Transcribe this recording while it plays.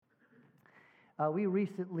We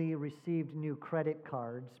recently received new credit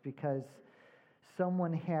cards because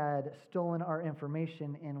someone had stolen our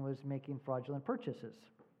information and was making fraudulent purchases.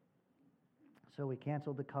 So we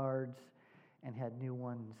canceled the cards and had new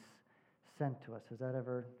ones sent to us. Has that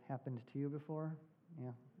ever happened to you before?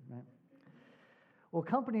 Yeah, right. Well,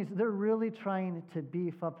 companies, they're really trying to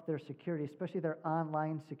beef up their security, especially their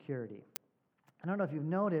online security. I don't know if you've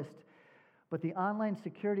noticed, but the online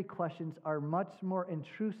security questions are much more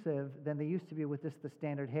intrusive than they used to be with just the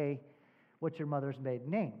standard, hey, what's your mother's maiden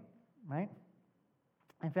name, right?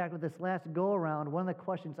 In fact, with this last go-around, one of the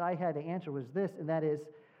questions I had to answer was this, and that is,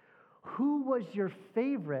 who was your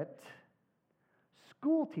favorite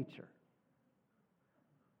school teacher?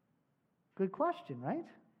 Good question, right?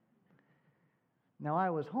 Now, I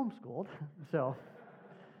was homeschooled, so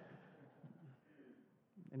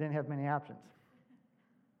I didn't have many options.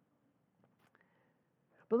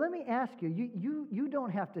 But let me ask you, you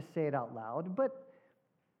don't have to say it out loud, but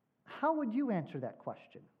how would you answer that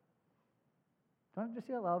question? Don't have to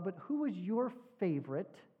say it out loud, but who was your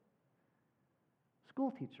favorite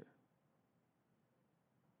school teacher?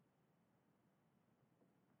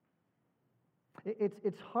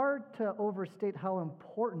 It's hard to overstate how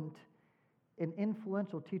important and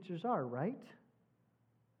influential teachers are, right?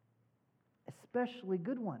 Especially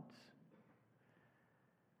good ones.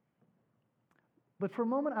 But for a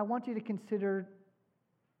moment, I want you to consider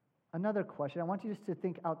another question. I want you just to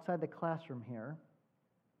think outside the classroom here.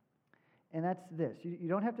 And that's this. You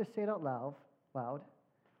don't have to say it out loud.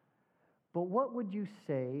 But what would you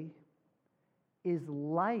say is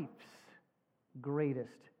life's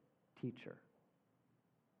greatest teacher?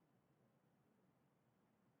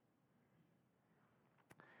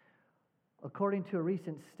 According to a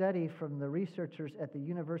recent study from the researchers at the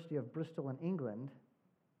University of Bristol in England,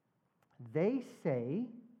 they say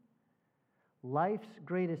life's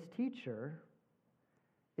greatest teacher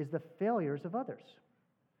is the failures of others.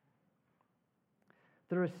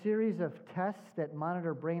 Through a series of tests that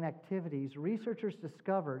monitor brain activities, researchers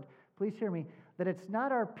discovered, please hear me, that it's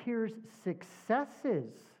not our peers'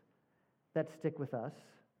 successes that stick with us,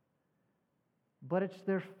 but it's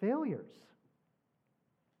their failures.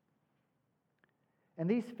 And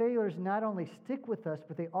these failures not only stick with us,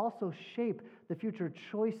 but they also shape the future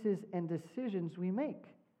choices and decisions we make.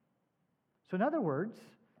 So in other words,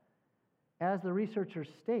 as the researchers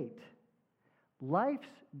state, life's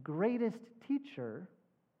greatest teacher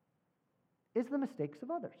is the mistakes of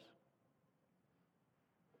others.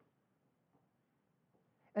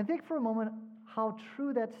 And think for a moment how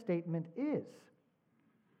true that statement is.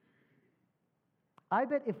 I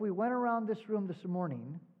bet if we went around this room this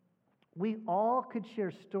morning, we all could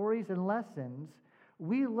share stories and lessons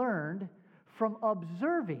we learned from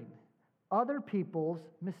observing other people's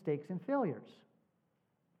mistakes and failures.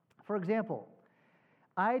 For example,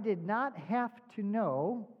 I did not have to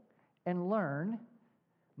know and learn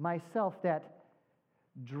myself that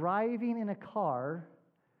driving in a car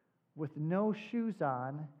with no shoes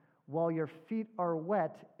on while your feet are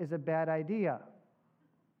wet is a bad idea.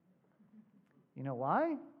 You know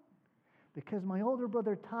why? Because my older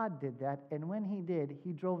brother Todd did that, and when he did,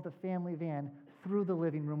 he drove the family van through the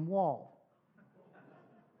living room wall.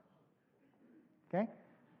 Okay?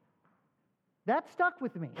 That stuck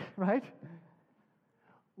with me, right?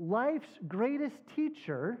 Life's greatest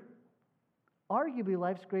teacher, arguably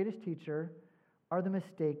life's greatest teacher, are the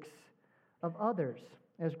mistakes of others.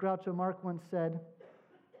 As Groucho Marx once said,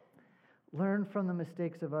 learn from the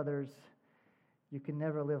mistakes of others. You can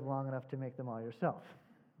never live long enough to make them all yourself.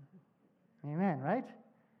 Amen, right?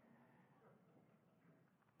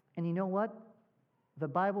 And you know what? The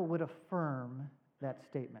Bible would affirm that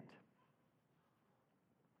statement.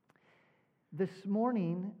 This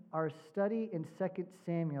morning, our study in 2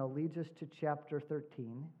 Samuel leads us to chapter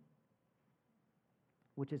 13,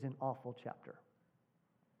 which is an awful chapter.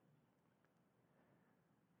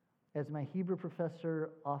 As my Hebrew professor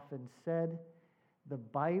often said, the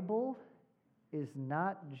Bible is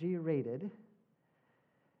not G-rated,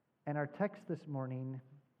 and our text this morning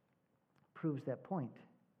proves that point.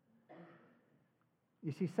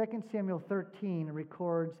 You see, 2 Samuel 13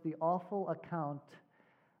 records the awful account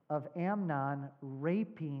of Amnon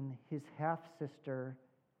raping his half-sister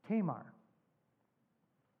Tamar.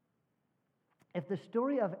 If the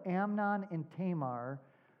story of Amnon and Tamar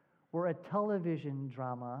were a television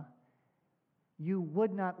drama, you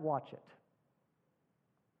would not watch it.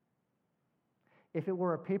 If it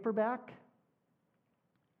were a paperback,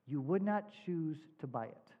 you would not choose to buy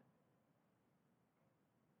it.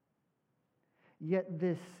 Yet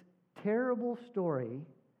this terrible story,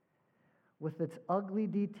 with its ugly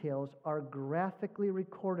details, are graphically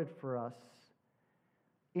recorded for us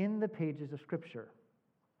in the pages of Scripture,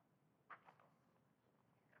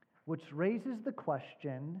 which raises the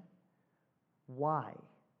question, why?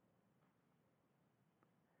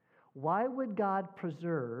 Why would God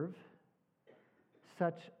preserve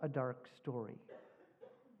such a dark story?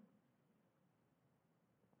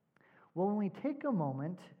 Well, when we take a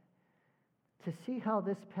moment to see how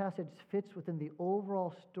this passage fits within the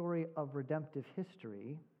overall story of redemptive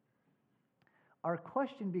history, our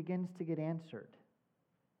question begins to get answered.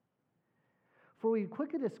 For we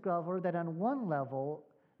quickly discover that on one level,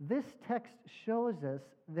 this text shows us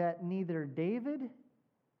that neither David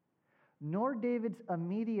nor David's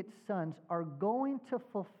immediate sons are going to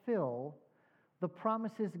fulfill the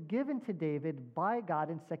promises given to David by God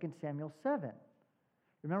in 2 Samuel 7.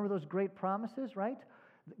 Remember those great promises, right?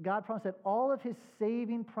 God promised that all of his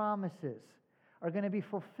saving promises are going to be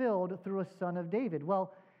fulfilled through a son of David.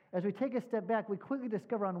 Well, as we take a step back, we quickly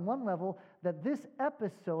discover on one level that this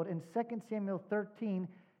episode in 2 Samuel 13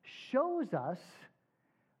 shows us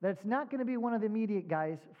that it's not going to be one of the immediate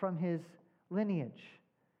guys from his lineage.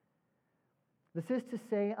 This is to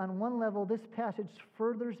say, on one level, this passage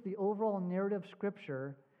furthers the overall narrative of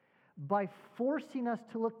Scripture by forcing us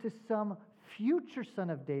to look to some future son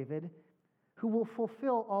of David who will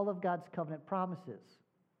fulfill all of God's covenant promises.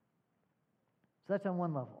 So that's on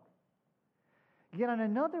one level. Yet on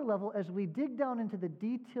another level, as we dig down into the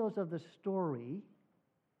details of the story,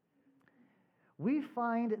 we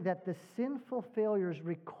find that the sinful failures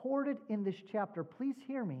recorded in this chapter, please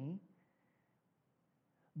hear me,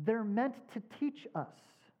 they're meant to teach us.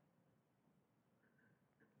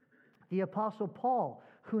 The Apostle Paul,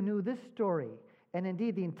 who knew this story, and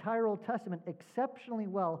indeed the entire Old Testament exceptionally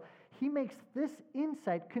well, he makes this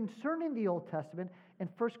insight concerning the Old Testament in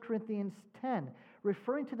 1 Corinthians 10.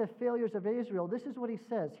 Referring to the failures of Israel, this is what he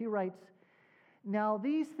says. He writes, "Now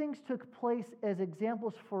these things took place as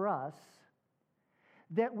examples for us,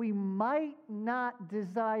 that we might not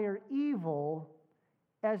desire evil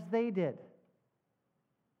as they did."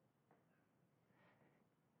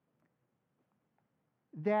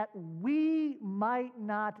 That we might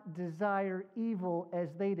not desire evil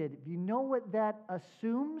as they did. Do you know what that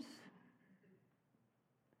assumes?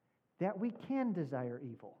 That we can desire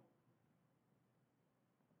evil.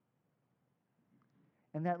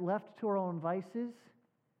 And that left to our own vices,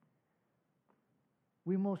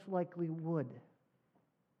 we most likely would.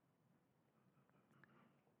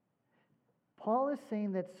 Paul is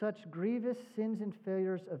saying that such grievous sins and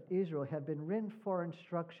failures of Israel have been written for our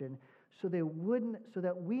instruction so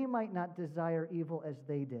that we might not desire evil as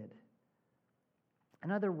they did.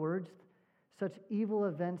 In other words, such evil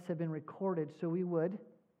events have been recorded so we would,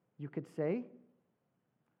 you could say,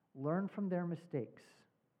 learn from their mistakes.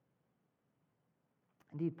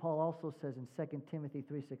 Indeed, Paul also says in 2 Timothy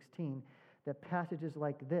 3:16 that passages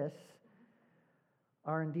like this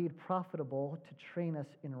are indeed profitable to train us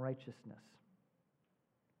in righteousness.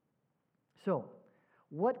 So,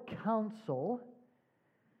 what counsel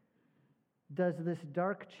does this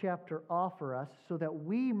dark chapter offer us so that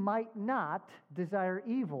we might not desire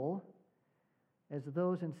evil as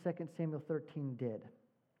those in 2 Samuel 13 did?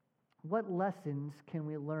 What lessons can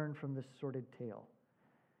we learn from this sordid tale?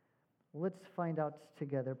 Let's find out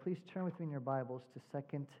together. Please turn with me in your Bibles to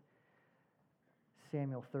 2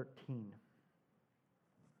 Samuel 13.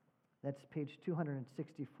 That's page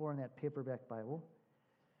 264 in that paperback Bible.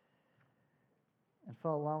 And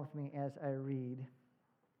follow along with me as I read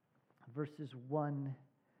verses 1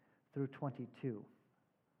 through 22.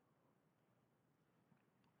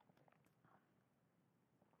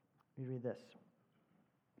 We read this.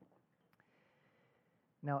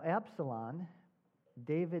 Now Absalom,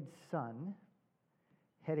 David's son,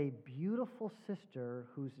 had a beautiful sister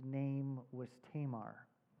whose name was Tamar.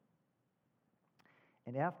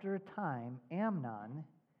 And after a time, Amnon,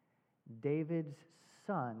 David's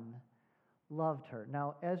son, loved her.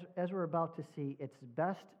 Now, as we're about to see, it's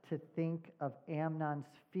best to think of Amnon's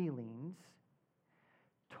feelings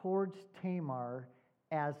towards Tamar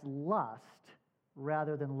as lust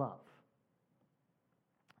rather than love.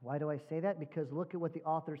 Why do I say that? Because look at what the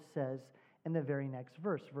author says in the very next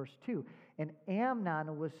verse, verse 2. And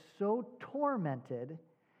Amnon was so tormented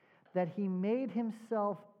that he made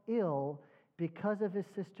himself ill because of his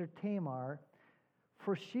sister Tamar,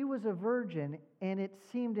 for she was a virgin, and it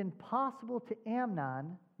seemed impossible to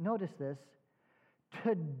Amnon, notice this,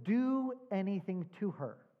 to do anything to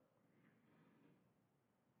her.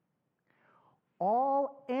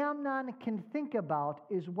 All Amnon can think about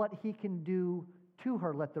is what he can do to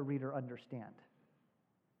her, let the reader understand.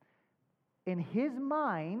 In his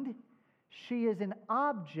mind, she is an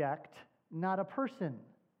object, not a person.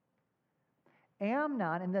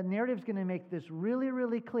 Amnon, and the narrative's going to make this really,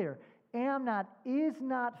 really clear, Amnon is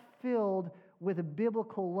not filled with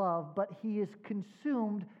biblical love, but he is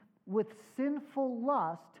consumed with sinful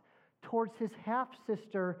lust towards his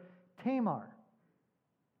half-sister Tamar.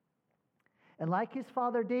 And like his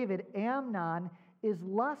father David, Amnon is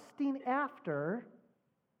lusting after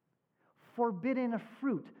forbidden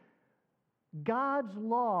fruit. God's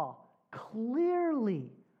law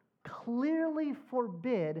clearly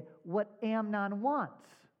forbid what Amnon wants.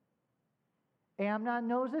 Amnon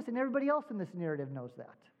knows this, and everybody else in this narrative knows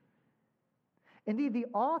that. Indeed, the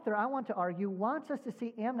author, I want to argue, wants us to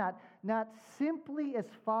see Amnon not simply as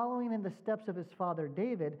following in the steps of his father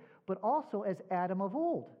David, but also as Adam of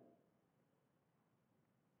old.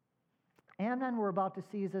 Amnon, we're about to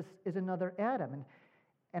see, is another Adam.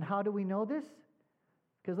 And how do we know this?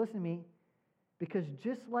 Because listen to me, because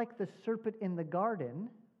just like the serpent in the garden,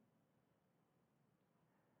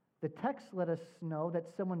 the text let us know that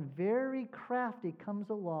someone very crafty comes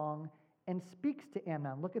along and speaks to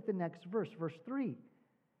Amnon. Look at the next verse, verse 3.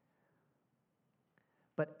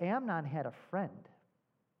 But Amnon had a friend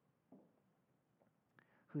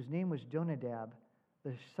whose name was Jonadab,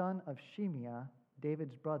 the son of Shimeah,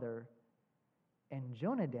 David's brother. And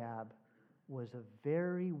Jonadab was a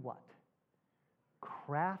very what?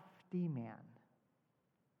 Crafty man.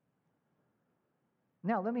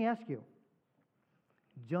 Now, let me ask you.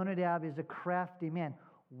 Jonadab is a crafty man.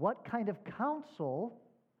 What kind of counsel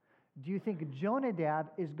do you think Jonadab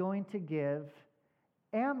is going to give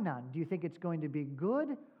Amnon? Do you think it's going to be good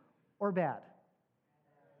or bad?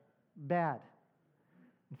 Bad.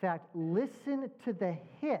 In fact, listen to the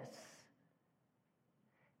hiss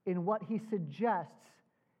in what he suggests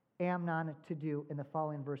Amnon to do in the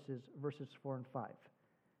following verses 4 and 5.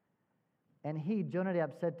 And he,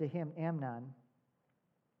 Jonadab, said to him, Amnon,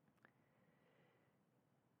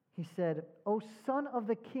 he said, O son of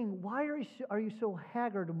the king, why are you so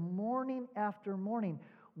haggard morning after morning?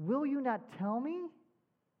 Will you not tell me?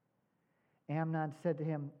 Amnon said to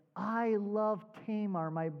him, I love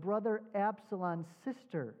Tamar, my brother Absalom's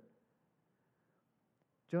sister.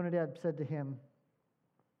 Jonadab said to him,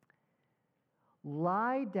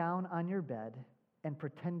 lie down on your bed and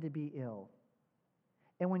pretend to be ill.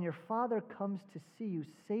 And when your father comes to see you,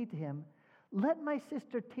 say to him, let my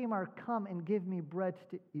sister Tamar come and give me bread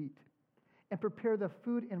to eat, and prepare the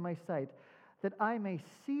food in my sight, that I may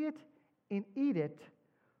see it and eat it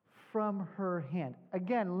from her hand.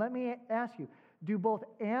 Again, let me ask you, do both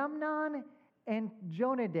Amnon and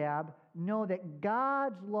Jonadab know that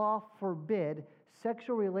God's law forbid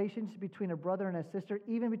sexual relations between a brother and a sister,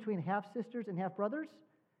 even between half-sisters and half-brothers?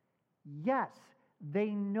 Yes, they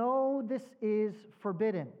know this is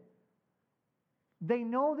forbidden. They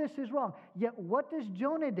know this is wrong. Yet what does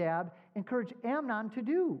Jonadab encourage Amnon to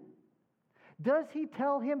do? Does he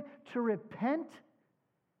tell him to repent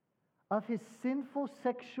of his sinful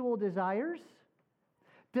sexual desires?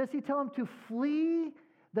 Does he tell him to flee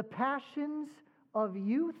the passions of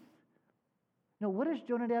youth? No, what does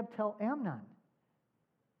Jonadab tell Amnon?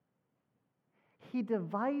 He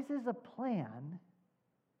devises a plan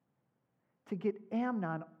to get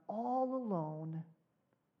Amnon all alone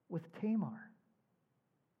with Tamar.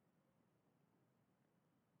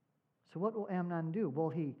 So what will Amnon do? Will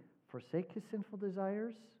he forsake his sinful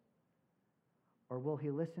desires? Or will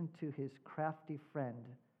he listen to his crafty friend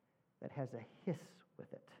that has a hiss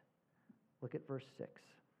with it? Look at verse 6.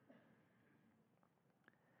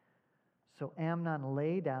 So Amnon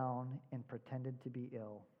lay down and pretended to be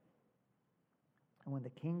ill. And when the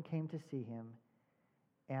king came to see him,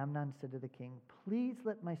 Amnon said to the king, please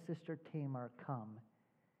let my sister Tamar come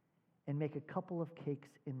and make a couple of cakes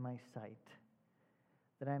in my sight,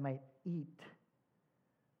 that I might eat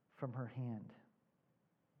from her hand.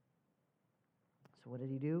 So what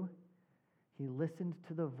did he do? He listened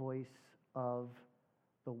to the voice of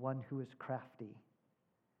the one who is crafty.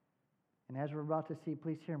 And as we're about to see,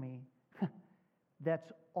 please hear me,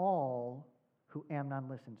 that's all who Amnon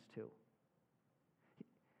listens to.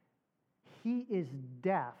 He is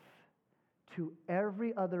deaf to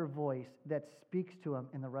every other voice that speaks to him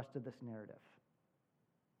in the rest of this narrative.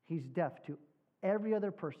 He's deaf to every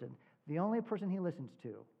other person. The only person he listens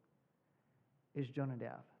to is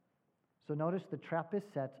Jonadab. So notice the trap is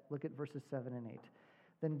set. Look at verses 7 and 8.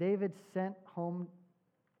 Then David sent home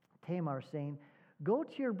Tamar, saying, go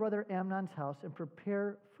to your brother Amnon's house and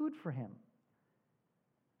prepare food for him.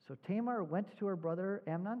 So Tamar went to her brother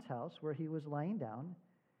Amnon's house where he was lying down,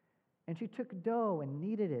 and she took dough and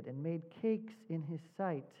kneaded it and made cakes in his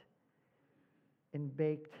sight and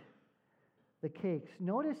baked the cakes.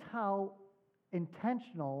 Notice how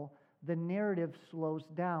intentional the narrative slows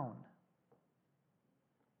down.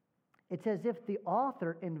 It's as if the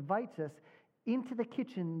author invites us into the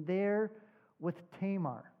kitchen there with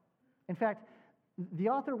Tamar. In fact, the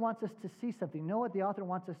author wants us to see something. You know what the author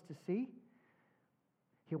wants us to see?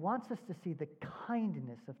 He wants us to see the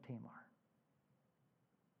kindness of Tamar.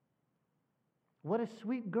 What a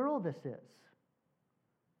sweet girl this is.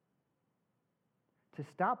 To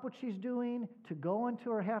stop what she's doing, to go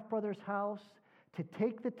into her half-brother's house, to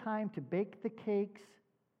take the time to bake the cakes.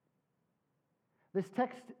 This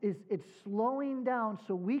text it's slowing down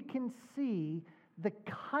so we can see the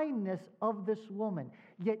kindness of this woman.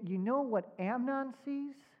 Yet you know what Amnon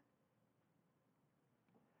sees?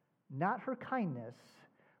 Not her kindness,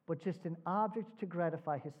 but just an object to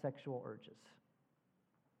gratify his sexual urges.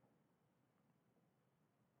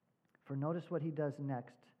 For notice what he does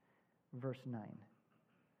next, verse 9.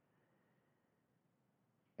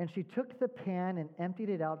 And she took the pan and emptied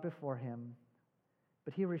it out before him,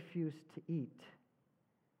 but he refused to eat.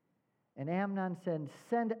 And Amnon said,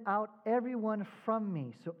 "Send out everyone from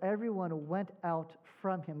me." So everyone went out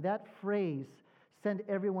from him. That phrase, "send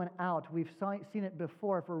everyone out," we've seen it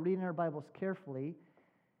before if we're reading our Bibles carefully.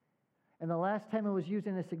 And the last time it was used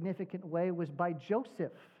in a significant way was by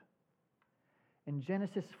Joseph in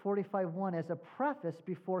Genesis 45:1 as a preface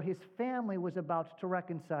before his family was about to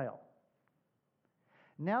reconcile.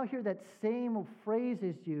 Now here that same phrase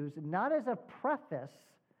is used, not as a preface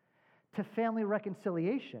to family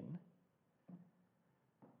reconciliation,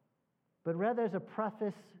 but rather as a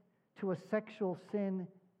preface to a sexual sin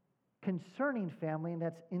concerning family, and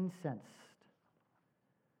that's incest.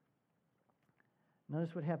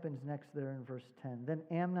 Notice what happens next there in verse 10. Then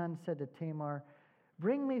Amnon said to Tamar,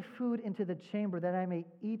 "Bring me food into the chamber that I may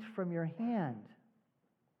eat from your hand."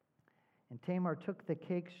 And Tamar took the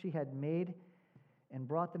cakes she had made and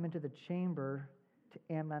brought them into the chamber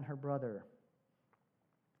to Amnon her brother.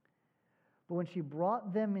 But when she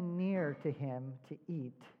brought them near to him to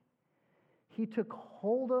eat, he took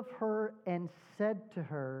hold of her and said to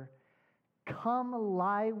her, "Come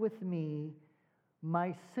lie with me,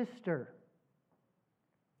 my sister."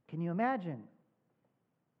 Can you imagine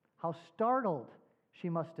how startled she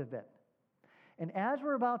must have been? And as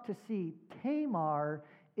we're about to see, Tamar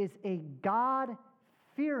is a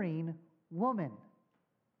God-fearing woman.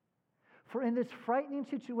 For in this frightening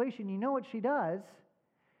situation, you know what she does?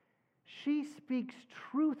 She speaks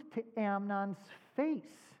truth to Amnon's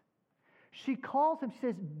face. She calls him, she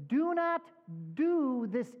says, "Do not do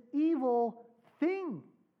this evil thing."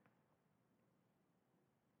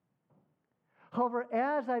 However,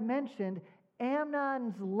 as I mentioned,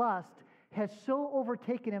 Amnon's lust has so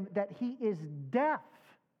overtaken him that he is deaf.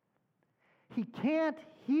 He can't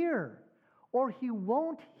hear, or he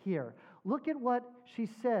won't hear. Look at what she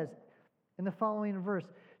says in the following verse.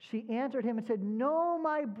 She answered him and said, "No,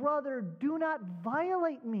 my brother, do not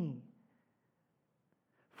violate me,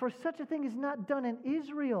 for such a thing is not done in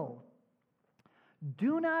Israel.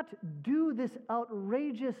 Do not do this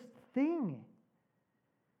outrageous thing.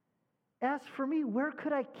 As for me, where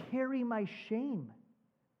could I carry my shame?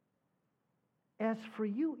 As for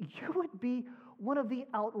you, you would be one of the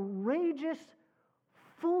outrageous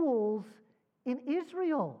fools in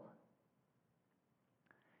Israel."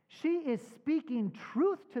 She is speaking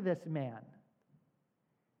truth to this man,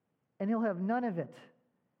 and he'll have none of it.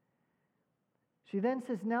 She then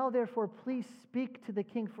says, "Now therefore, please speak to the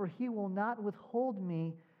king, for he will not withhold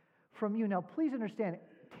me from you." Now, please understand,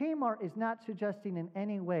 Tamar is not suggesting in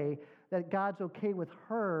any way that God's okay with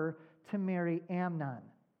her to marry Amnon.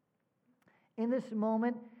 In this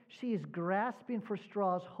moment, she is grasping for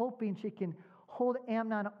straws, hoping she can hold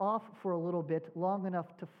Amnon off for a little bit, long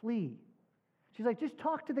enough to flee. She's like, "Just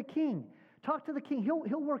talk to the king. Talk to the king.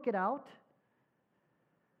 He'll work it out."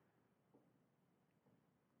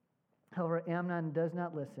 However, Amnon does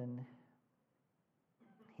not listen.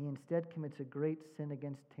 He instead commits a great sin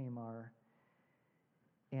against Tamar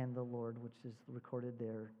and the Lord, which is recorded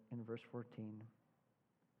there in verse 14.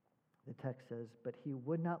 The text says, "But he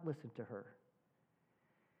would not listen to her.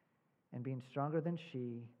 And being stronger than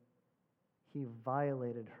she, he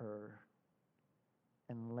violated her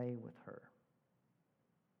and lay with her."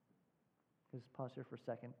 Just pause here for a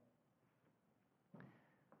second.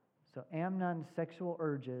 So Amnon's sexual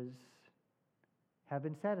urges have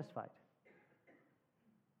been satisfied.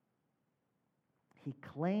 He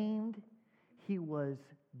claimed he was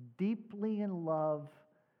deeply in love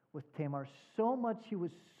with Tamar, so much he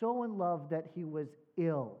was so in love that he was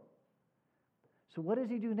ill. So what does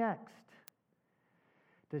he do next?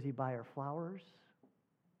 Does he buy her flowers?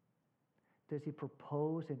 Does he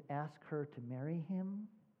propose and ask her to marry him?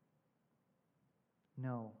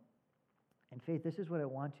 No. And Faith, this is what I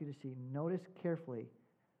want you to see. Notice carefully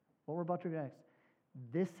what we're about to do next,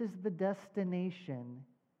 this is the destination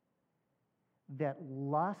that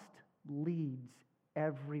lust leads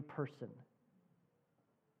every person.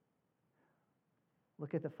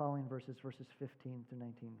 Look at the following verses 15 through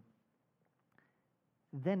 19.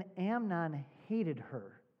 Then Amnon hated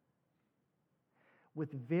her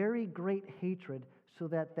with very great hatred, so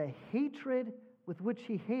that the hatred with which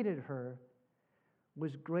he hated her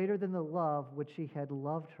was greater than the love which he had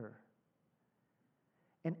loved her.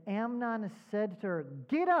 And Amnon said to her,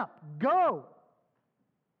 "Get up, go!"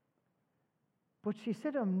 But she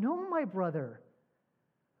said to him, "No, my brother,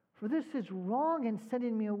 for this is wrong, and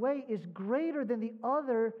sending me away is greater than the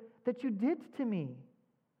other that you did to me."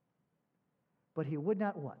 But he would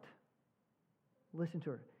not what? Listen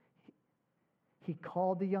to her. He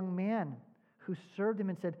called the young man who served him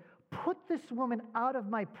and said, "Put this woman out of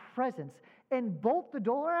my presence and bolt the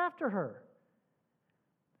door after her."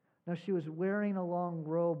 Now she was wearing a long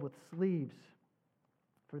robe with sleeves,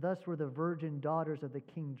 for thus were the virgin daughters of the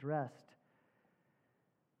king dressed.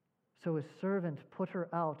 So his servant put her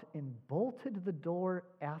out and bolted the door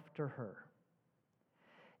after her.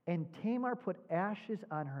 And Tamar put ashes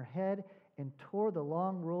on her head and tore the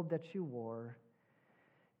long robe that she wore.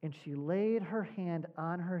 And she laid her hand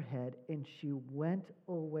on her head, and she went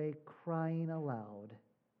away crying aloud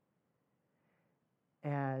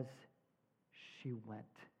as she went.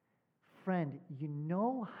 Friend, you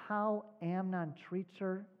know how Amnon treats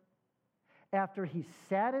her? After he's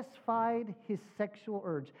satisfied his sexual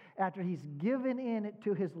urge, after he's given in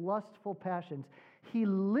to his lustful passions, he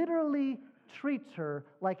literally treats her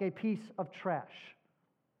like a piece of trash.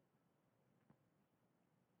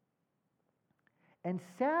 And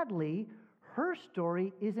sadly, her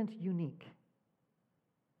story isn't unique.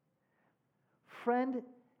 Friend,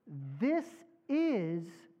 this is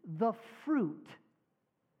the fruit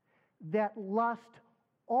that lust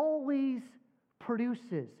always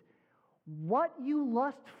produces. What you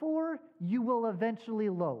lust for, you will eventually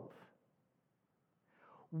loathe.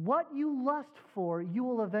 What you lust for, you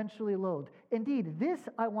will eventually loathe. Indeed, this,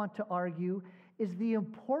 I want to argue, is the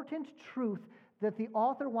important truth that the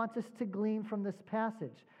author wants us to glean from this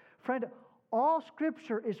passage. Friend, all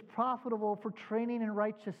Scripture is profitable for training in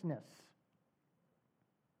righteousness.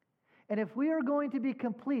 And if we are going to be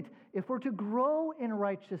complete, if we're to grow in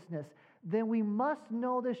righteousness, then we must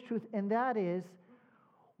know this truth, and that is,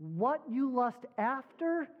 what you lust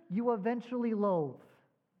after, you eventually loathe.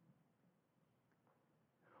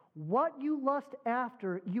 What you lust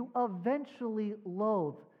after, you eventually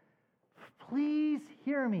loathe. Please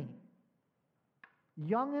hear me.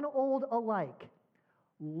 Young and old alike,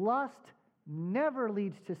 lust never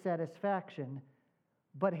leads to satisfaction,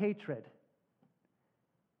 but hatred.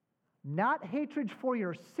 Not hatred for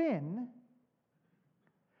your sin,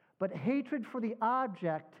 but hatred for the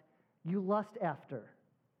object you lust after.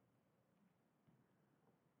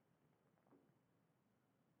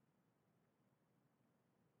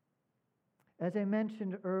 As I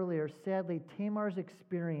mentioned earlier, sadly, Tamar's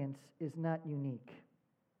experience is not unique.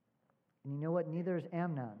 And you know what? Neither is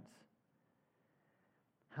Amnon's.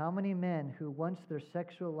 How many men who, once their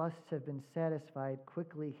sexual lusts have been satisfied,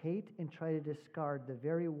 quickly hate and try to discard the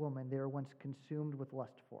very woman they were once consumed with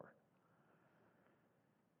lust for?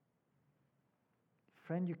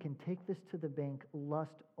 Friend, you can take this to the bank.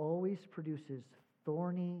 Lust always produces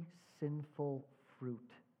thorny, sinful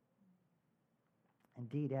fruit.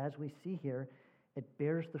 Indeed, as we see here, it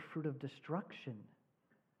bears the fruit of destruction.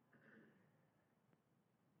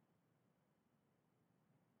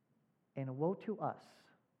 And woe to us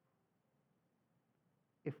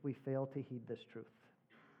if we fail to heed this truth.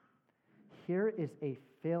 Here is a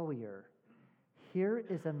failure. Here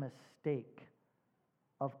is a mistake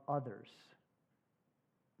of others.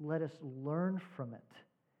 Let us learn from it.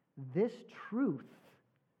 This truth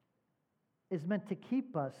is meant to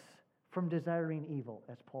keep us from desiring evil,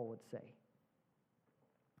 as Paul would say.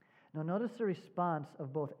 Now notice the response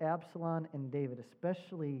of both Absalom and David,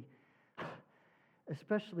 especially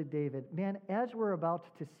David. Man, as we're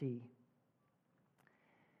about to see,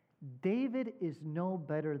 David is no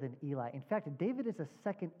better than Eli. In fact, David is a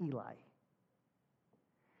second Eli.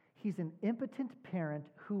 He's an impotent parent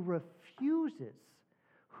who refuses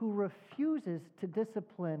to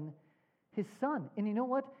discipline his son. And you know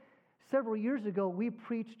what? Several years ago, we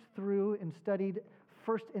preached through and studied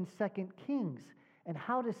 1st and 2nd Kings. And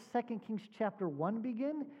how does 2 Kings chapter 1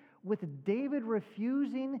 begin? With David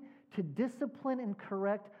refusing to discipline and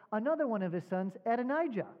correct another one of his sons,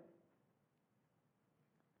 Adonijah.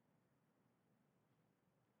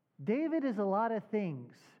 David is a lot of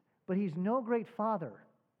things, but he's no great father.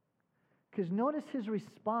 Because notice his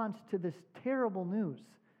response to this terrible news.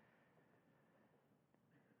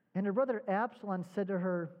 And her brother Absalom said to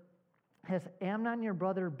her, "Has Amnon your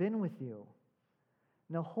brother been with you?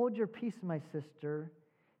 Now hold your peace, my sister.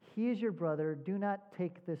 He is your brother. Do not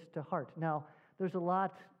take this to heart." Now, there's a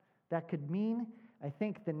lot that could mean. I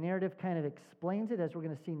think the narrative kind of explains it, as we're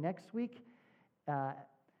going to see next week.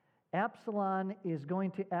 Absalom is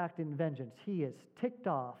going to act in vengeance. He is ticked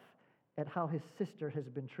off at how his sister has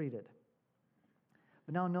been treated.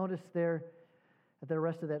 But now notice there at the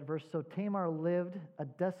rest of that verse. So Tamar lived a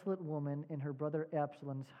desolate woman in her brother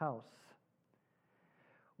Absalom's house.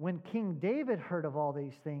 When King David heard of all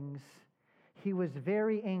these things, he was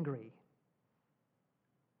very angry.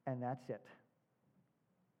 And that's it.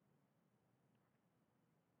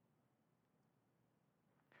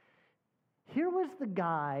 Here was the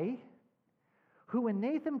guy who, when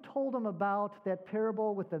Nathan told him about that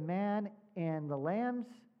parable with the man and the lambs,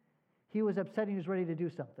 he was upset and he was ready to do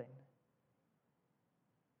something.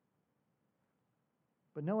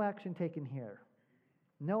 But no action taken here.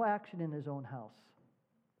 No action in his own house.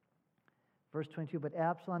 Verse 22, but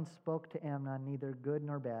Absalom spoke to Amnon neither good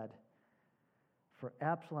nor bad. For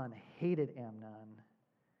Absalom hated Amnon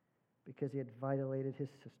because he had violated his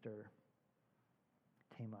sister,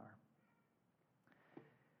 Tamar.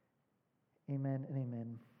 Amen and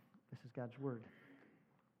amen. This is God's word.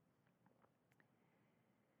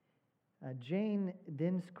 Jane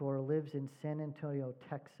Dinscore lives in San Antonio,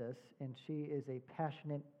 Texas, and she is a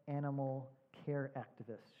passionate animal care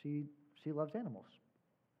activist. She loves animals.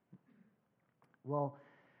 Well,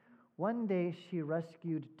 one day she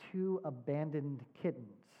rescued 2 abandoned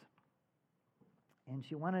kittens, and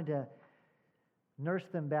she wanted to nurse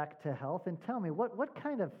them back to health. And tell me, what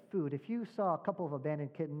kind of food, if you saw a couple of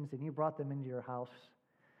abandoned kittens and you brought them into your house,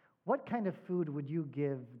 what kind of food would you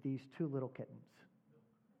give these 2 little kittens?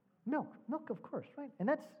 Milk, of course, right? And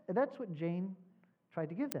that's what Jane tried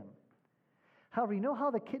to give them. However, you know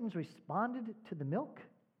how the kittens responded to the milk?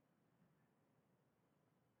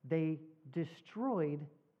 They destroyed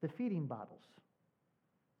the feeding bottles.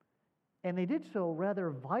 And they did so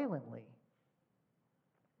rather violently.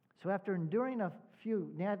 So after enduring a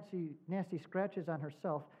few nasty scratches on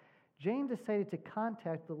herself, Jane decided to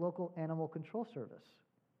contact the local animal control service.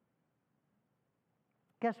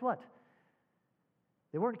 Guess what?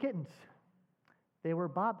 They weren't kittens. They were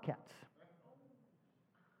bobcats.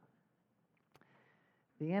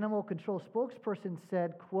 The animal control spokesperson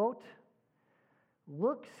said, quote,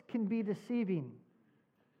 "Looks can be deceiving.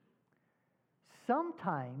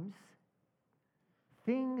 Sometimes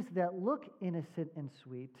things that look innocent and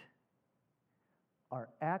sweet are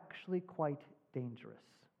actually quite dangerous."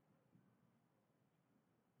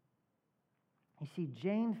 You see,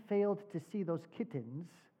 Jane failed to see those kittens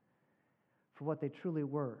for what they truly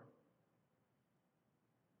were.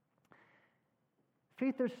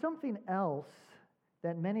 Faith, there's something else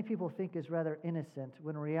that many people think is rather innocent,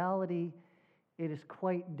 when in reality it is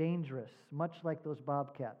quite dangerous, much like those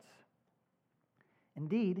bobcats.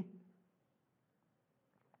 Indeed,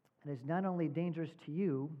 it is not only dangerous to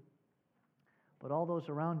you, but all those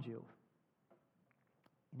around you.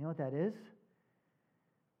 You know what that is?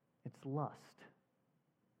 It's lust.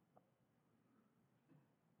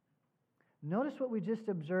 Notice what we just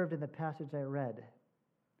observed in the passage I read.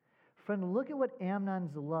 Friend, look at what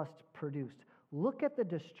Amnon's lust produced. Look at the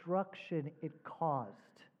destruction it caused.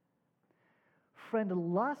 Friend,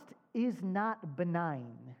 lust is not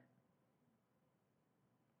benign.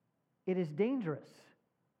 It is dangerous.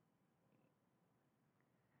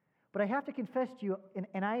 But I have to confess to you,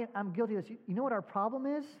 and I'm guilty of this, you know what our problem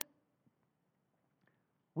is?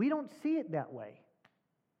 We don't see it that way.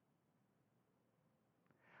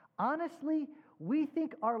 Honestly, we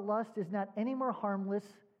think our lust is not any more harmless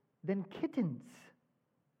than kittens.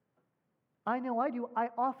 I know I do. I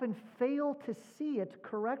often fail to see it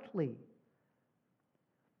correctly.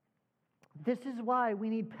 This is why we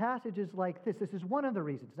need passages like this. This is one of the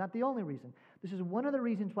reasons, not the only reason. This is one of the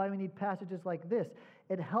reasons why we need passages like this.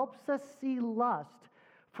 It helps us see lust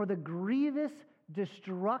for the grievous,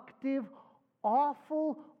 destructive,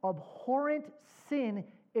 awful, abhorrent sin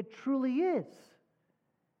it truly is.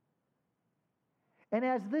 And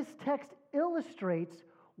as this text illustrates,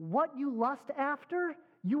 what you lust after,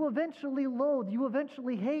 you eventually loathe, you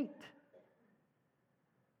eventually hate.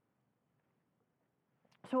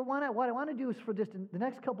 So what I want to do is, for just the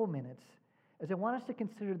next couple minutes, is I want us to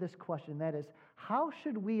consider this question. That is, how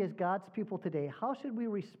should we as God's people today, how should we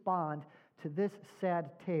respond to this sad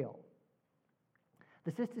tale?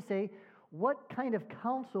 This is to say, what kind of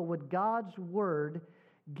counsel would God's word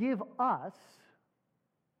give us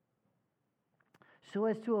so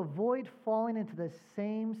as to avoid falling into the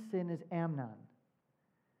same sin as Amnon?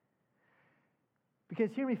 Because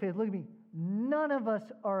hear me, Faith, look at me. None of us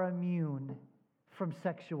are immune from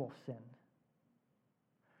sexual sin.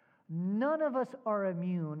 None of us are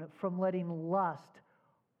immune from letting lust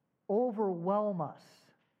overwhelm us,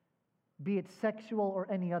 be it sexual or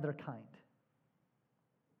any other kind.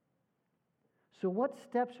 So what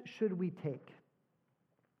steps should we take?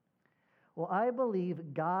 Well, I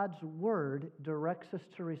believe God's Word directs us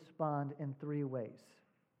to respond in 3 ways.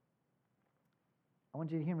 I want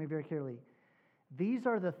you to hear me very clearly. These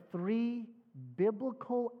are the 3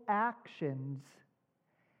 biblical actions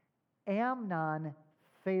Amnon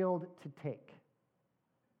failed to take.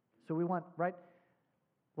 So we want, right?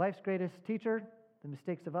 Life's greatest teacher, the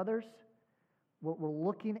mistakes of others. We're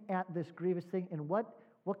looking at this grievous thing, and what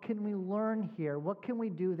can we learn here? What can we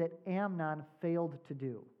do that Amnon failed to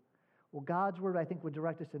do? Well, God's Word, I think, would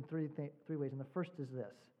direct us in three ways, and the first is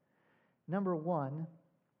this. Number 1,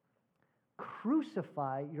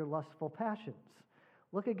 crucify your lustful passions.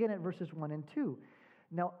 Look again at verses 1 and 2.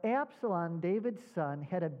 Now, Absalom, David's son,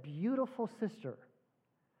 had a beautiful sister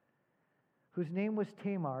whose name was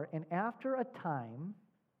Tamar, and after a time,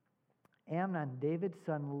 Amnon, David's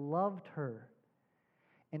son, loved her.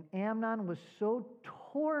 And Amnon was so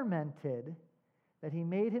tormented that he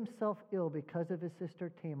made himself ill because of his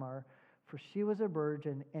sister Tamar, for she was a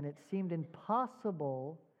virgin, and it seemed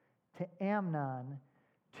impossible to Amnon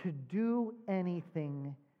to do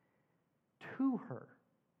anything to her.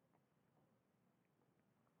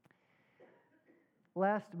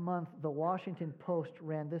 Last month, the Washington Post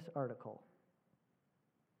ran this article.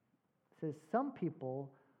 It says some people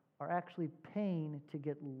are actually paying to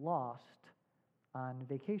get lost on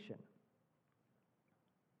vacation.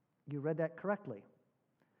 You read that correctly.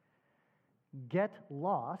 Get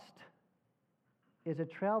Lost is a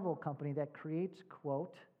travel company that creates,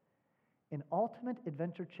 quote, an ultimate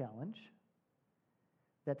adventure challenge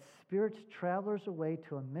that spirits travelers away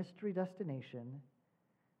to a mystery destination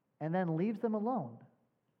and then leaves them alone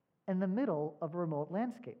in the middle of a remote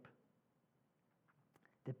landscape.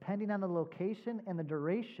 Depending on the location and the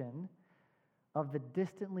duration of the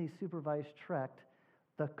distantly supervised trek,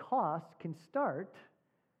 the cost can start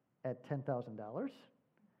at $10,000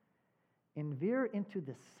 and veer into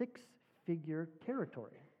the 6-figure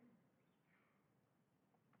territory.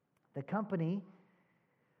 The company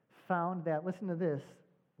found that, listen to this,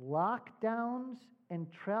 lockdowns and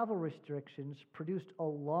travel restrictions produced a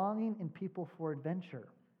longing in people for adventure.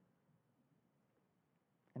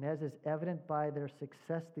 And as is evident by their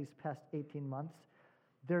success these past 18 months,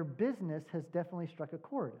 their business has definitely struck a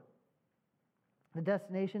chord. The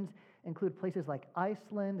destinations include places like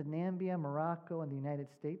Iceland, Namibia, Morocco, and the United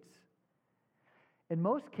States. In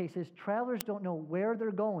most cases, travelers don't know where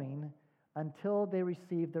they're going until they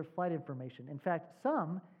receive their flight information. In fact,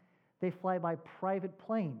 some, they fly by private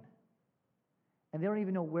plane. And they don't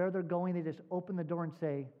even know where they're going. They just open the door and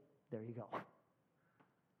say, there you go.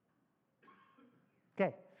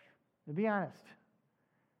 Okay, to be honest,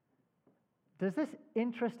 does this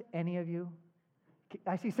interest any of you?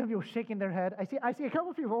 I see some people shaking their head. I see a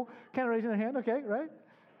couple of people kind of raising their hand, okay, right?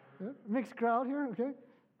 Yeah. Mixed crowd here, okay?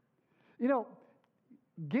 You know,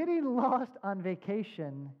 getting lost on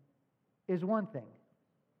vacation is one thing.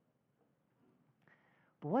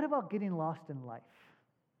 But what about getting lost in life?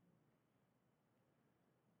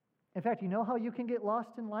 In fact, you know how you can get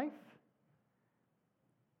lost in life?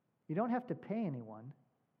 You don't have to pay anyone.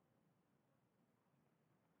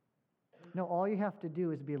 No, all you have to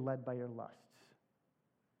do is be led by your lusts.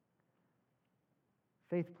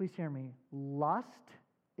 Faith, please hear me. Lust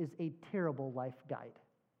is a terrible life guide.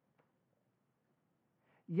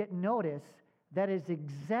 Yet notice that is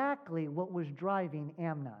exactly what was driving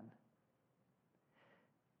Amnon.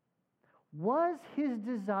 Was his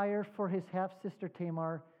desire for his half-sister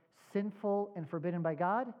Tamar sinful and forbidden by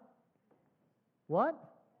God? What?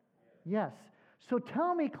 Yes. So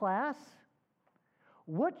tell me, class,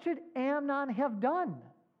 what should Amnon have done?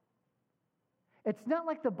 It's not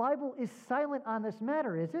like the Bible is silent on this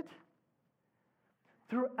matter, is it?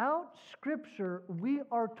 Throughout Scripture, we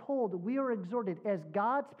are told, we are exhorted as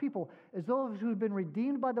God's people, as those who have been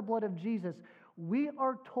redeemed by the blood of Jesus, we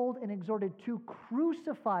are told and exhorted to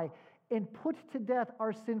crucify and put to death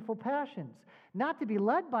our sinful passions. Not to be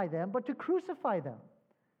led by them, but to crucify them.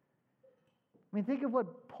 I mean, think of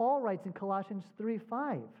what Paul writes in Colossians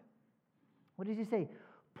 3:5. What does he say?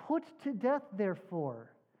 Put to death,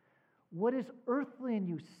 therefore, what is earthly in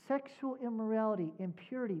you, sexual immorality,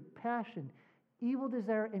 impurity, passion, evil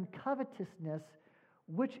desire, and covetousness,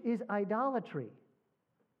 which is idolatry.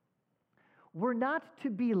 We're not to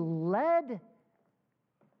be led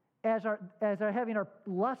as our having our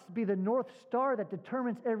lusts be the North Star that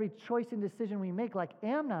determines every choice and decision we make, like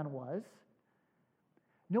Amnon was.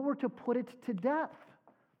 No, we're to put it to death.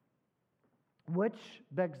 Which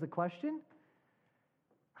begs the question,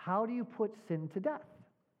 how do you put sin to death?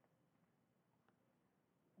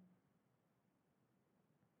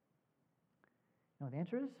 You know what the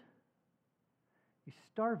answer is? You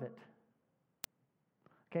starve it.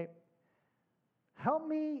 Okay? Help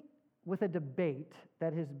me with a debate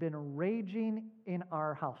that has been raging in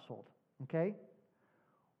our household. Okay?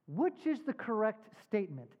 Which is the correct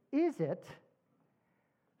statement? Is it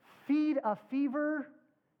feed a fever,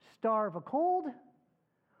 starve a cold?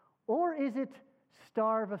 Or is it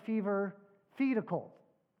starve a fever, feed a cold?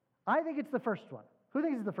 I think it's the first one. Who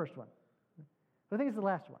thinks it's the first one? Who thinks it's the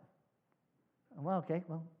last one? Well, okay,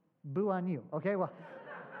 well, boo on you. Okay, well.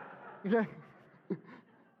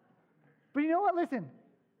 But you know what? Listen,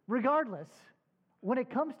 regardless, when it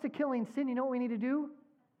comes to killing sin, you know what we need to do?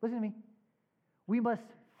 Listen to me. We must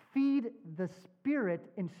feed the spirit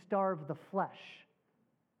and starve the flesh.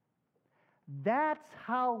 That's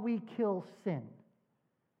how we kill sin.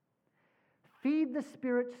 Feed the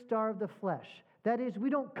spirit, starve the flesh. That is, we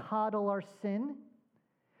don't coddle our sin.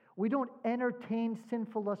 We don't entertain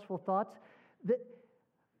sinful, lustful thoughts.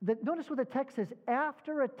 Notice what the text says.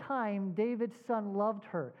 After a time, David's son loved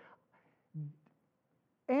her.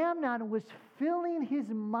 Amnon was filling his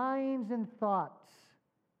minds and thoughts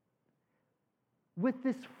with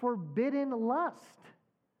this forbidden lust.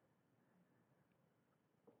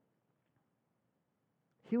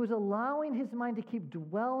 He was allowing his mind to keep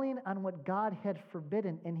dwelling on what God had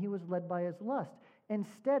forbidden, and he was led by his lust.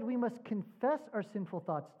 Instead, we must confess our sinful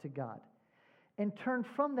thoughts to God and turn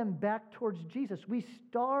from them back towards Jesus. We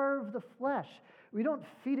starve the flesh. We don't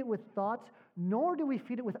feed it with thoughts, nor do we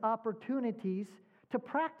feed it with opportunities to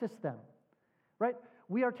practice them, right?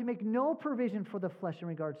 We are to make no provision for the flesh in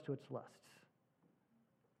regards to its lusts.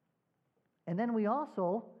 And then we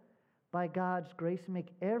also, by God's grace, make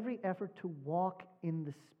every effort to walk in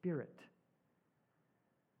the Spirit.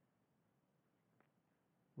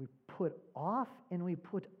 We put off and we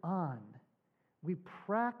put on. We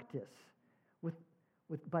practice with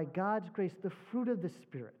by God's grace, the fruit of the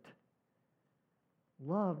Spirit.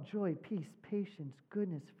 Love, joy, peace, patience,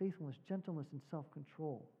 goodness, faithfulness, gentleness, and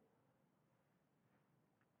self-control.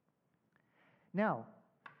 Now,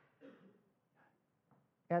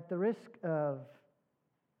 at the risk of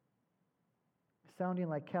sounding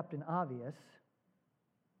like Captain Obvious,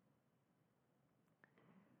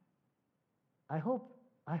 I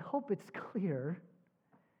hope it's clear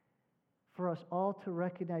for us all to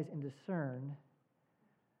recognize and discern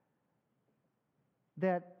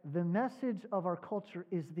that the message of our culture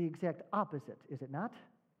is the exact opposite, is it not?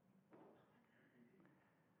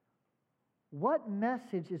 What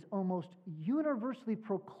message is almost universally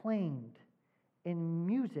proclaimed in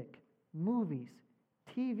music, movies,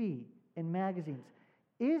 TV, and magazines?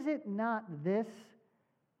 Is it not this?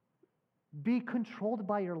 Be controlled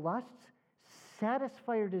by your lusts,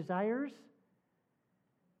 satisfy your desires.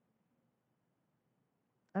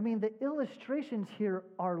 I mean, the illustrations here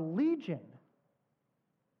are legion.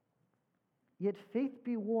 Yet faith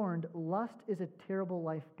be warned, lust is a terrible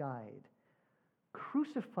life guide.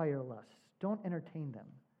 Crucify your lusts. Don't entertain them.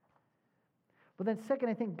 But then second,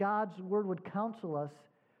 I think God's word would counsel us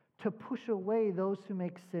to push away those who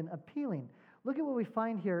make sin appealing. Look at what we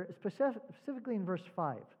find here, specifically in verse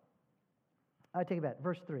 5. I take it back,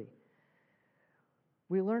 verse 3.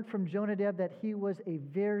 We learned from Jonadab that he was a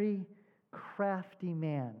very crafty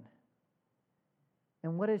man.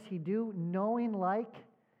 And what does he do? Knowing, like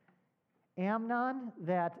Amnon,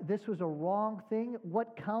 that this was a wrong thing,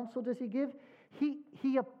 what counsel does he give?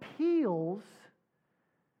 He appeals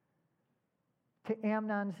to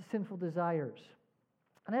Amnon's sinful desires.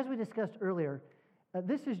 And as we discussed earlier,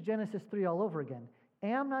 this is Genesis 3 all over again.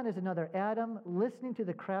 Amnon is another Adam listening to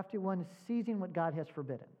the crafty one, seizing what God has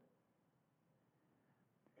forbidden.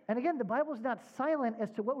 And again, the Bible is not silent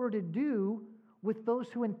as to what we're to do with those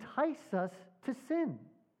who entice us to sin.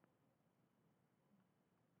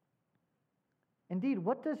 Indeed,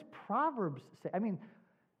 what does Proverbs say? I mean,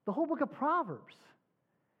 the whole book of Proverbs.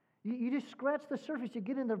 You just scratch the surface, you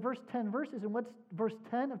get into verse 10 verses, and what's verse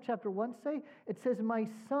 10 of chapter 1 say? It says, my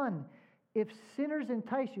son, if sinners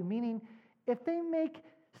entice you, meaning if they make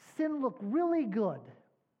sin look really good,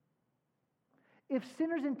 if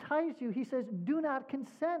sinners entice you, he says, do not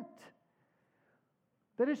consent.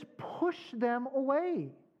 That is, push them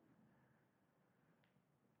away.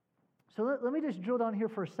 So let me just drill down here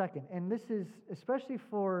for a second, and this is especially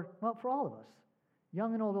for all of us,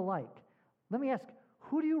 young and old alike. Let me ask,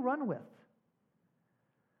 who do you run with?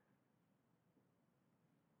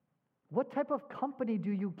 What type of company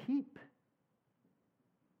do you keep?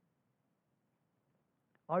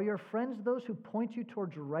 Are your friends those who point you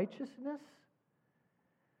towards righteousness?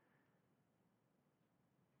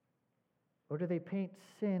 Or do they paint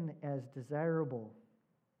sin as desirable?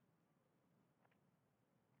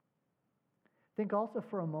 Think also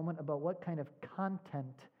for a moment about what kind of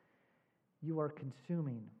content you are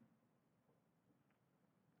consuming.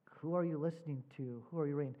 Who are you listening to? Who are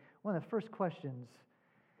you reading? One of the first questions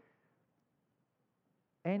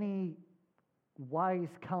any wise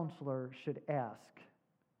counselor should ask,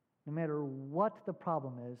 no matter what the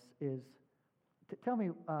problem is tell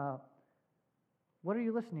me, what are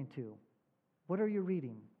you listening to? What are you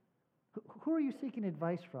reading? Who are you seeking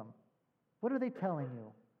advice from? What are they telling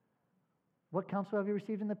you? What counsel have you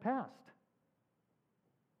received in the past?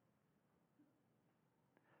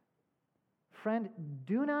 Friend,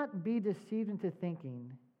 do not be deceived into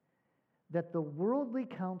thinking that the worldly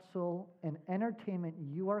counsel and entertainment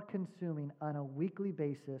you are consuming on a weekly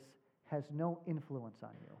basis has no influence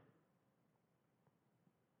on you.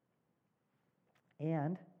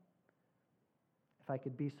 And, if I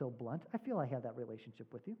could be so blunt, I feel I have that relationship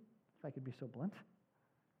with you, if I could be so blunt.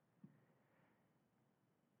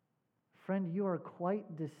 Friend, you are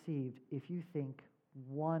quite deceived if you think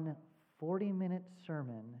one 40-minute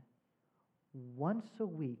sermon once a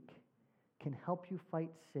week can help you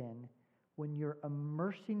fight sin when you're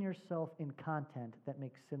immersing yourself in content that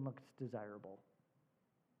makes sin look desirable.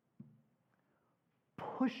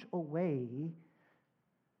 Push away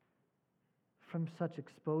from such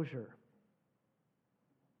exposure.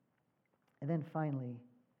 And then finally,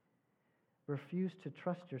 refuse to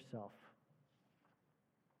trust yourself.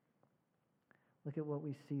 Look at what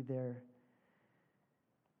we see there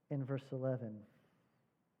in verse 11.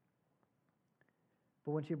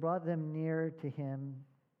 But when she brought them near to him,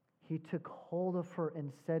 he took hold of her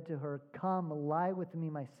and said to her, "Come, lie with me,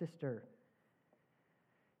 my sister."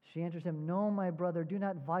 She answers him, "No, my brother, do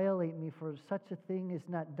not violate me, for such a thing is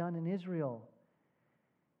not done in Israel.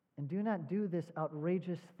 And do not do this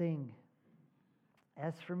outrageous thing.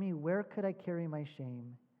 As for me, where could I carry my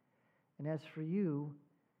shame? And as for you,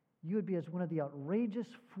 you would be as one of the outrageous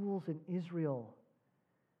fools in Israel.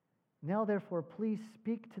 Now, therefore, please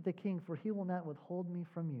speak to the king, for he will not withhold me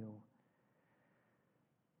from you."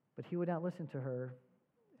 But he would not listen to her,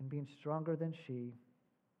 and being stronger than she,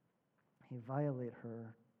 he violated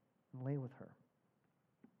her and lay with her.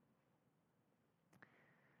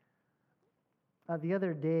 The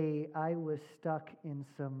other day, I was stuck in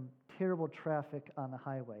some terrible traffic on the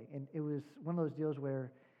highway, and it was one of those deals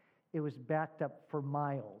where it was backed up for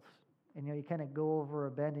miles. And you kind of go over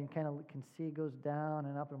a bend and you kind of can see it goes down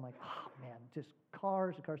and up, and I'm like, oh man, just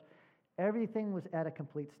cars and cars. Everything was at a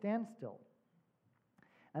complete standstill.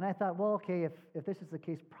 And I thought, well, okay, if this is the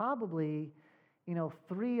case, probably,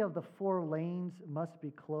 3 of the 4 lanes must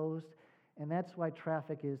be closed, and that's why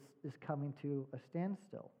traffic is coming to a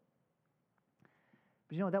standstill.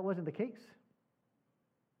 But that wasn't the case.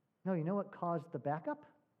 No, you know what caused the backup?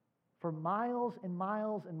 For miles and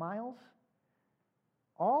miles and miles,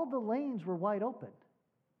 all the lanes were wide open.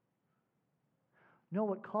 No,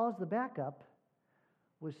 what caused the backup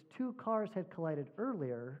was 2 cars had collided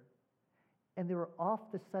earlier, and they were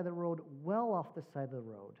off the side of the road, well off the side of the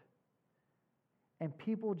road. And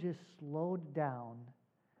people just slowed down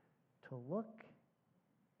to look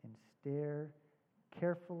and stare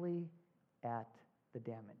carefully at the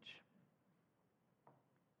damage.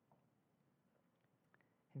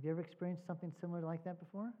 Have you ever experienced something similar like that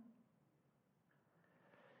before?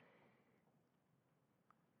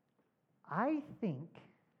 I think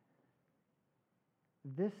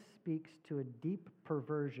this speaks to a deep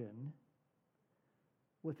perversion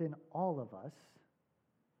within all of us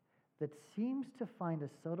that seems to find a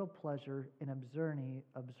subtle pleasure in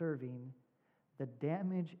observing the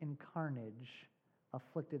damage and carnage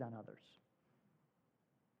afflicted on others.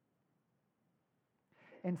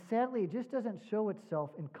 And sadly, it just doesn't show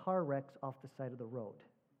itself in car wrecks off the side of the road.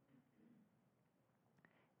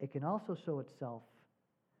 It can also show itself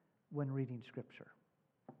when reading Scripture.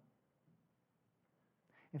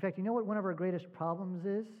 In fact, you know what one of our greatest problems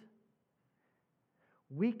is?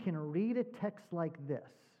 We can read a text like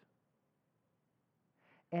this,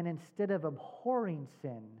 and instead of abhorring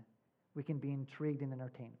sin, we can be intrigued and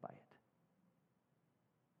entertained by it.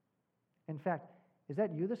 In fact, is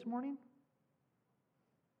that you this morning?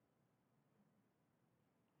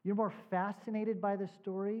 You're more fascinated by the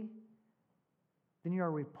story than you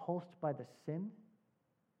are repulsed by the sin?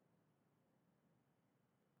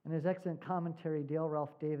 In his excellent commentary, Dale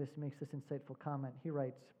Ralph Davis makes this insightful comment. He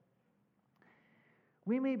writes,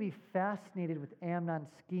 We may be fascinated with Amnon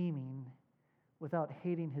scheming without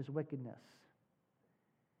hating his wickedness.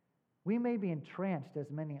 We may be entranced, as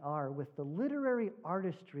many are, with the literary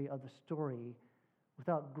artistry of the story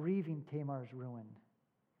without grieving Tamar's ruin.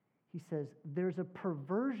 He says, there's a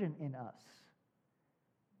perversion in us.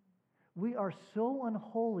 We are so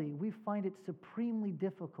unholy, we find it supremely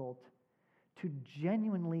difficult to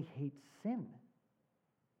genuinely hate sin.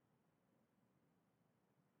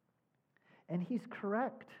 And he's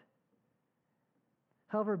correct.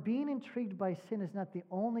 However, being intrigued by sin is not the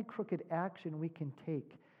only crooked action we can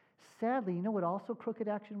take. Sadly, you know what also crooked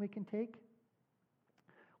action we can take?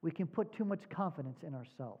 We can put too much confidence in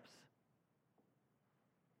ourselves.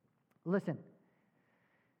 Listen,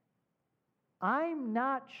 I'm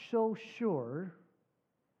not so sure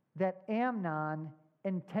that Amnon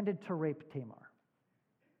intended to rape Tamar.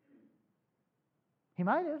 He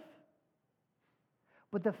might have.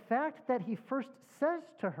 But the fact that he first says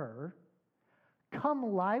to her,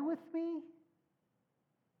 "Come lie with me,"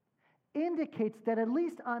 indicates that at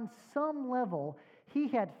least on some level, he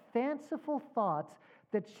had fanciful thoughts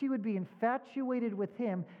that she would be infatuated with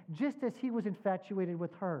him just as he was infatuated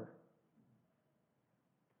with her.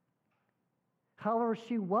 However,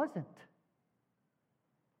 she wasn't.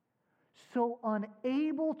 So,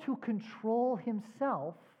 unable to control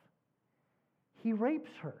himself, he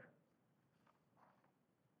rapes her.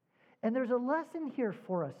 And there's a lesson here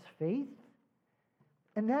for us, Faith,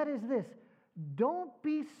 and that is this: don't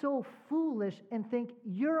be so foolish and think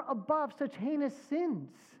you're above such heinous sins.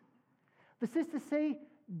 This is to say,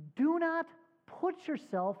 do not put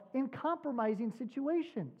yourself in compromising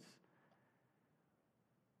situations.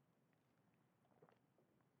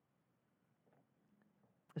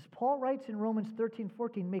 As Paul writes in Romans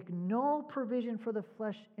 13:14, make no provision for the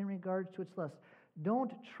flesh in regards to its lusts.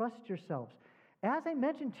 Don't trust yourselves. As I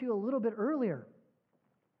mentioned to you a little bit earlier,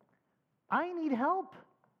 I need help.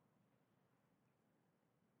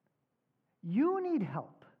 You need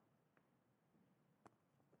help.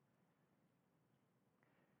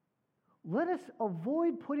 Let us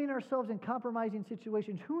avoid putting ourselves in compromising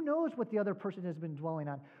situations. Who knows what the other person has been dwelling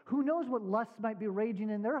on? Who knows what lusts might be raging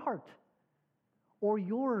in their heart or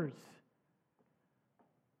yours?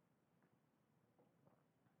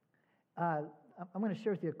 I'm going to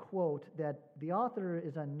share with you a quote that the author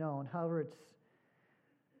is unknown. However,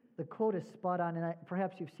 the quote is spot on, and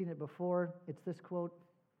perhaps you've seen it before. It's this quote: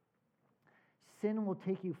 sin will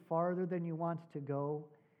take you farther than you want to go,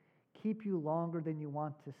 keep you longer than you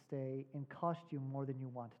want to stay, and cost you more than you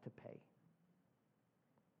want to pay.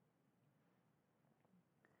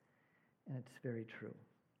 And it's very true.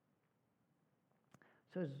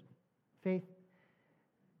 So, as Faith,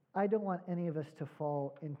 I don't want any of us to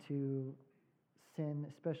fall into sin,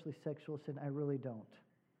 especially sexual sin. I really don't.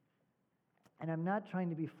 And I'm not trying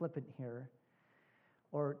to be flippant here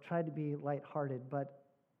or try to be lighthearted, but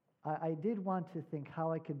I did want to think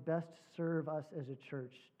how I could best serve us as a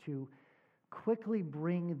church to quickly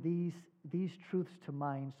bring these truths to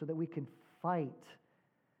mind so that we can fight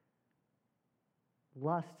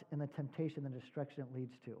lust and the temptation and destruction it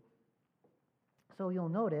leads to. So you'll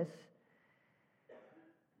notice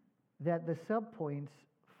that the subpoints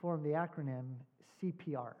form the acronym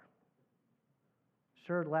CPR.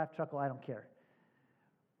 Sure, laugh, chuckle, I don't care.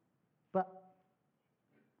 But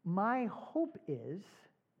my hope is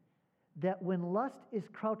that when lust is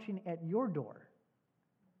crouching at your door,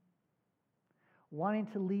 wanting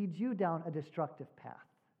to lead you down a destructive path,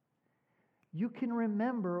 you can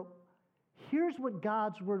remember, here's what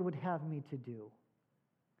God's word would have me to do.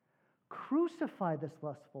 Crucify this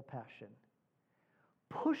lustful passion.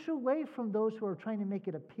 Push away from those who are trying to make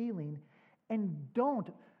it appealing, and don't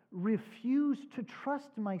refuse to trust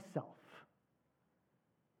myself.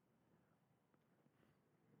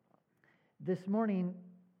 This morning,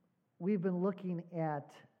 we've been looking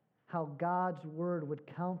at how God's word would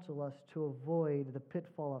counsel us to avoid the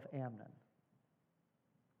pitfall of Amnon.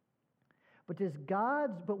 But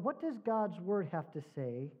what does God's word have to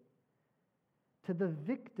say to the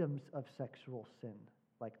victims of sexual sin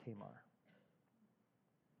like Tamar?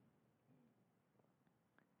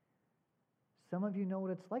 Some of you know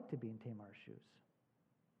what it's like to be in Tamar's shoes.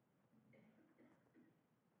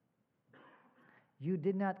 You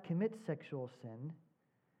did not commit sexual sin.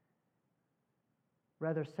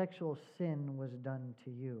 Rather, sexual sin was done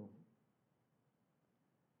to you.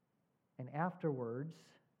 And afterwards,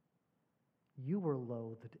 you were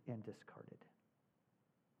loathed and discarded.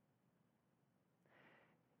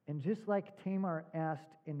 And just like Tamar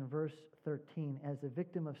asked in verse 13, as a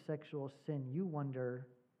victim of sexual sin, you wonder,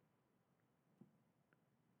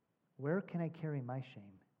 where can I carry my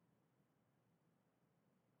shame?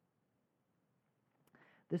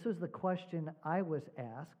 This was the question I was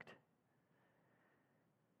asked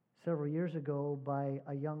several years ago by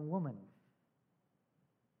a young woman.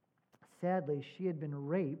 Sadly, she had been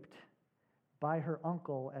raped by her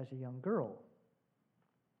uncle as a young girl.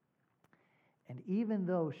 And even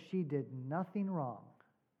though she did nothing wrong,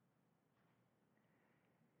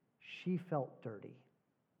 she felt dirty.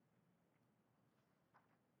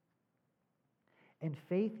 And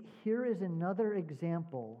faith, here is another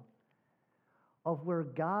example of where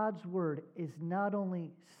God's word is not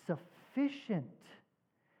only sufficient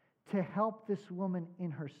to help this woman in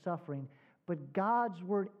her suffering, but God's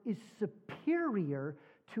word is superior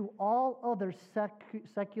to all other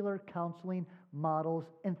secular counseling models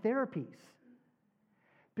and therapies.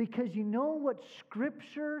 Because you know what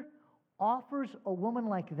Scripture offers a woman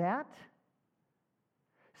like that?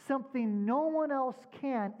 Something no one else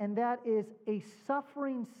can, and that is a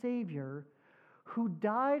suffering Savior who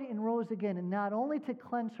died and rose again, and not only to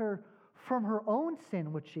cleanse her from her own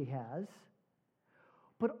sin, which she has,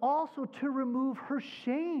 but also to remove her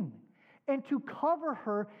shame and to cover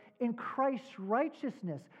her in Christ's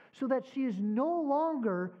righteousness, so that she is no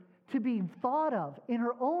longer to be thought of in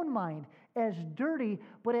her own mind as dirty,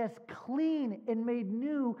 but as clean and made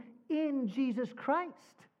new in Jesus Christ.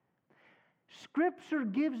 Scripture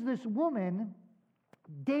gives this woman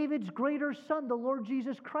David's greater son, the Lord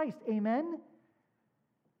Jesus Christ. Amen?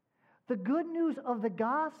 The good news of the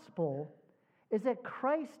gospel is that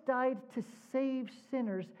Christ died to save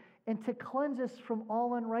sinners and to cleanse us from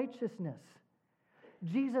all unrighteousness.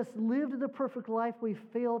 Jesus lived the perfect life we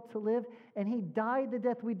failed to live, and he died the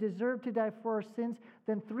death we deserved to die for our sins.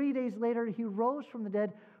 Then 3 days later, he rose from the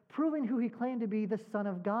dead, proving who he claimed to be, the Son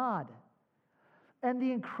of God. And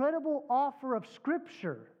the incredible offer of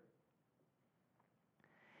Scripture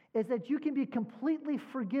is that you can be completely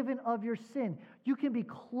forgiven of your sin. You can be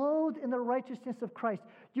clothed in the righteousness of Christ.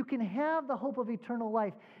 You can have the hope of eternal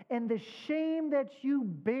life. And the shame that you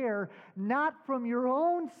bear, not from your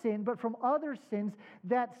own sin, but from other sins,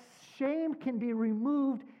 that shame can be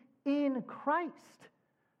removed in Christ.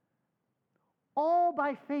 All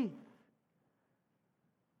by faith.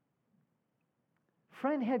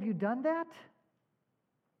 Friend, have you done that?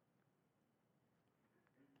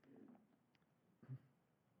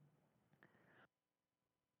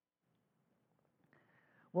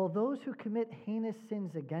 Well, those who commit heinous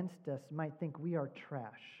sins against us might think we are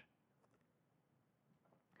trash.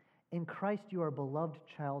 In Christ, you are a beloved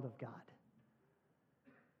child of God.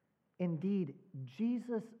 Indeed,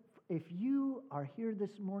 Jesus, if you are here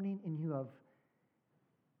this morning and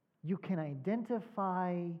you can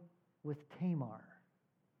identify with Tamar,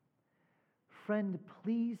 friend,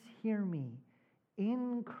 please hear me.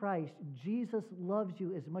 In Christ, Jesus loves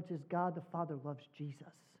you as much as God the Father loves Jesus.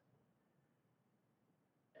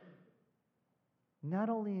 Not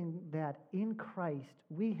only in that, in Christ,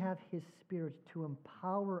 we have his Spirit to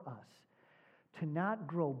empower us to not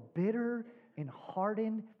grow bitter and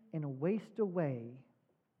hardened and waste away,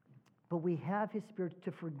 but we have his Spirit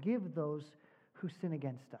to forgive those who sin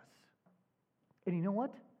against us. And you know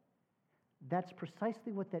what? That's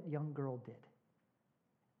precisely what that young girl did.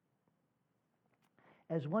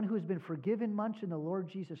 As one who has been forgiven much in the Lord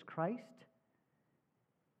Jesus Christ,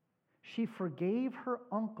 she forgave her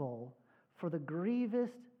uncle for the grievous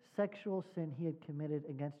sexual sin he had committed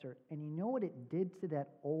against her. And you know what it did to that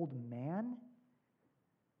old man?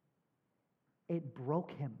 It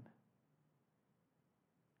broke him.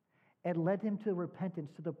 It led him to repentance,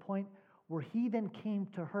 to the point where he then came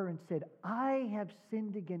to her and said, I have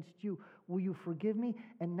sinned against you. Will you forgive me?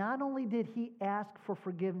 And not only did he ask for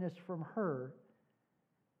forgiveness from her,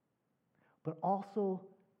 but also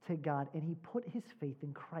to God. And he put his faith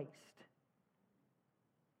in Christ.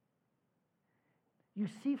 You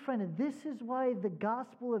see, friend, this is why the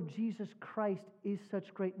gospel of Jesus Christ is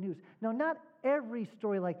such great news. Now, not every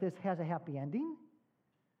story like this has a happy ending.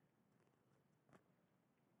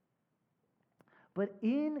 But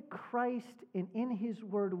in Christ and in his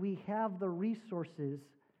word, we have the resources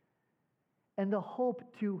and the hope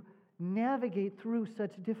to navigate through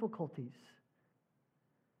such difficulties.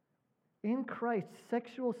 In Christ,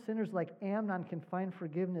 sexual sinners like Amnon can find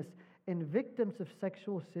forgiveness, and victims of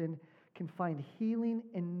sexual sin can find healing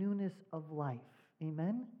and newness of life.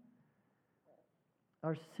 Amen?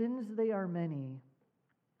 Our sins, they are many,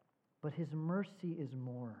 but his mercy is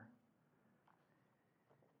more.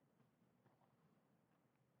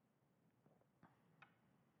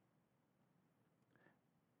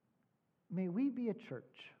 May we be a church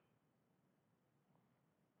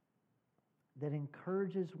that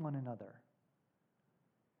encourages one another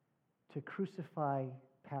to crucify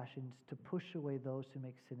passions, to push away those who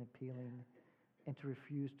make sin appealing, and to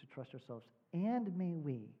refuse to trust ourselves. And may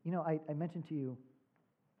we, I mentioned to you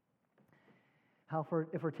how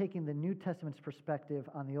if we're taking the New Testament's perspective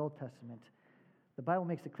on the Old Testament, the Bible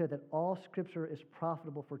makes it clear that all Scripture is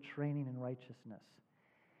profitable for training in righteousness.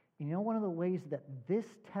 And you know one of the ways that this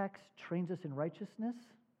text trains us in righteousness?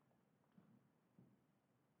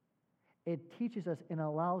 It teaches us and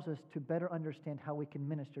allows us to better understand how we can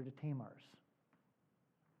minister to Tamars.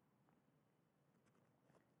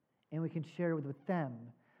 And we can share with them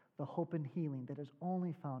the hope and healing that is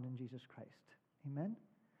only found in Jesus Christ. Amen?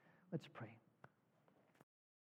 Let's pray.